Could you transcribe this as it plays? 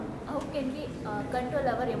can we control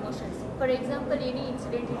our emotions? For example, any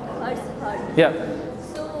incident it hurts hurt. Yeah.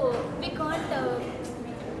 So we can't.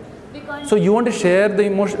 So you want to share the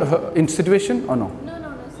emotion in situation or no?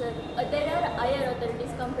 No, sir. There are higher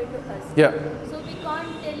authorities compared to us. Yeah. So we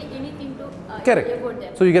can't tell anything to Correct. about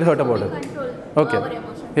them. So you get hurt about we it. Control Okay. our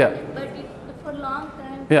emotions. Yeah. But for long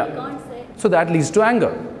time, Yeah. we can't say. So that leads to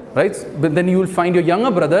anger, right? But then you will find your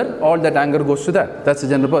younger brother, all that anger goes to that. That's the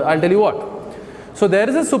general. I'll tell you what. So there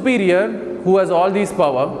is a superior who has all these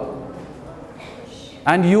power,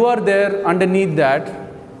 and you are there underneath that,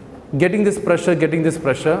 getting this pressure,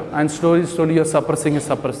 and slowly you're suppressing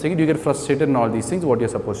it. You get frustrated and all these things. What you're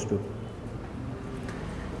supposed to do?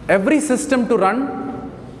 Every system to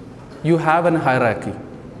run, you have an hierarchy.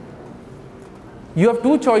 You have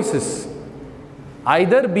two choices.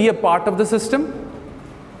 Either be a part of the system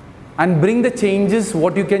and bring the changes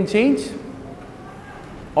what you can change,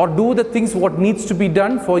 or do the things what needs to be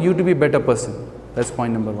done for you to be a better person. That's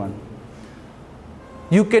point number one.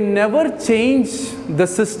 You can never change the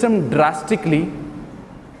system drastically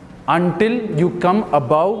until you come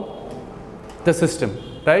above the system,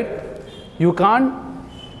 right? You can't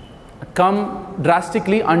come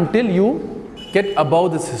drastically until you get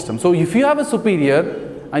above the system. So if you have a superior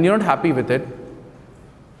and you're not happy with it,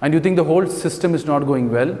 and you think the whole system is not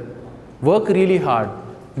going well, work really hard.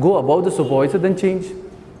 Go above the supervisor, then change.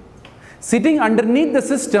 Sitting underneath the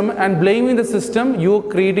system and blaming the system, you're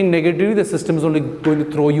creating negativity. The system is only going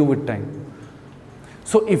to throw you with time.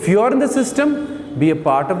 So if you are in the system, be a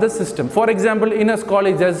part of the system. For example, in a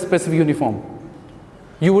college, there's a specific uniform.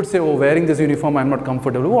 You would say, oh, wearing this uniform, I'm not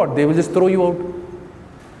comfortable. What? They will just throw you out.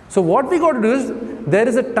 So what we got to do is, there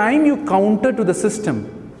is a time you counter to the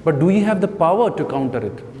system, but do you have the power to counter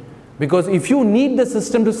it? Because if you need the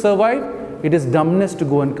system to survive, it is dumbness to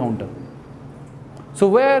go and counter. So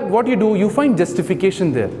what you do, you find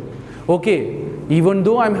justification there. Okay, even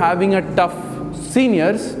though I'm having a tough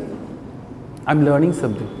seniors, I'm learning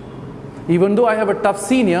something. Even though I have a tough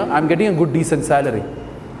senior, I'm getting a good decent salary.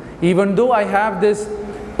 Even though I have this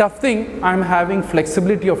tough thing, I'm having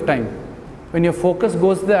flexibility of time. When your focus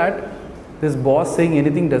goes that, this boss saying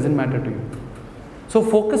anything doesn't matter to you. So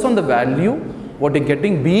focus on the value, what you're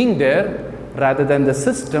getting being there, rather than the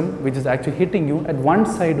system which is actually hitting you at one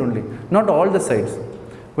side only, not all the sides.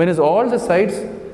 When it's all the sides,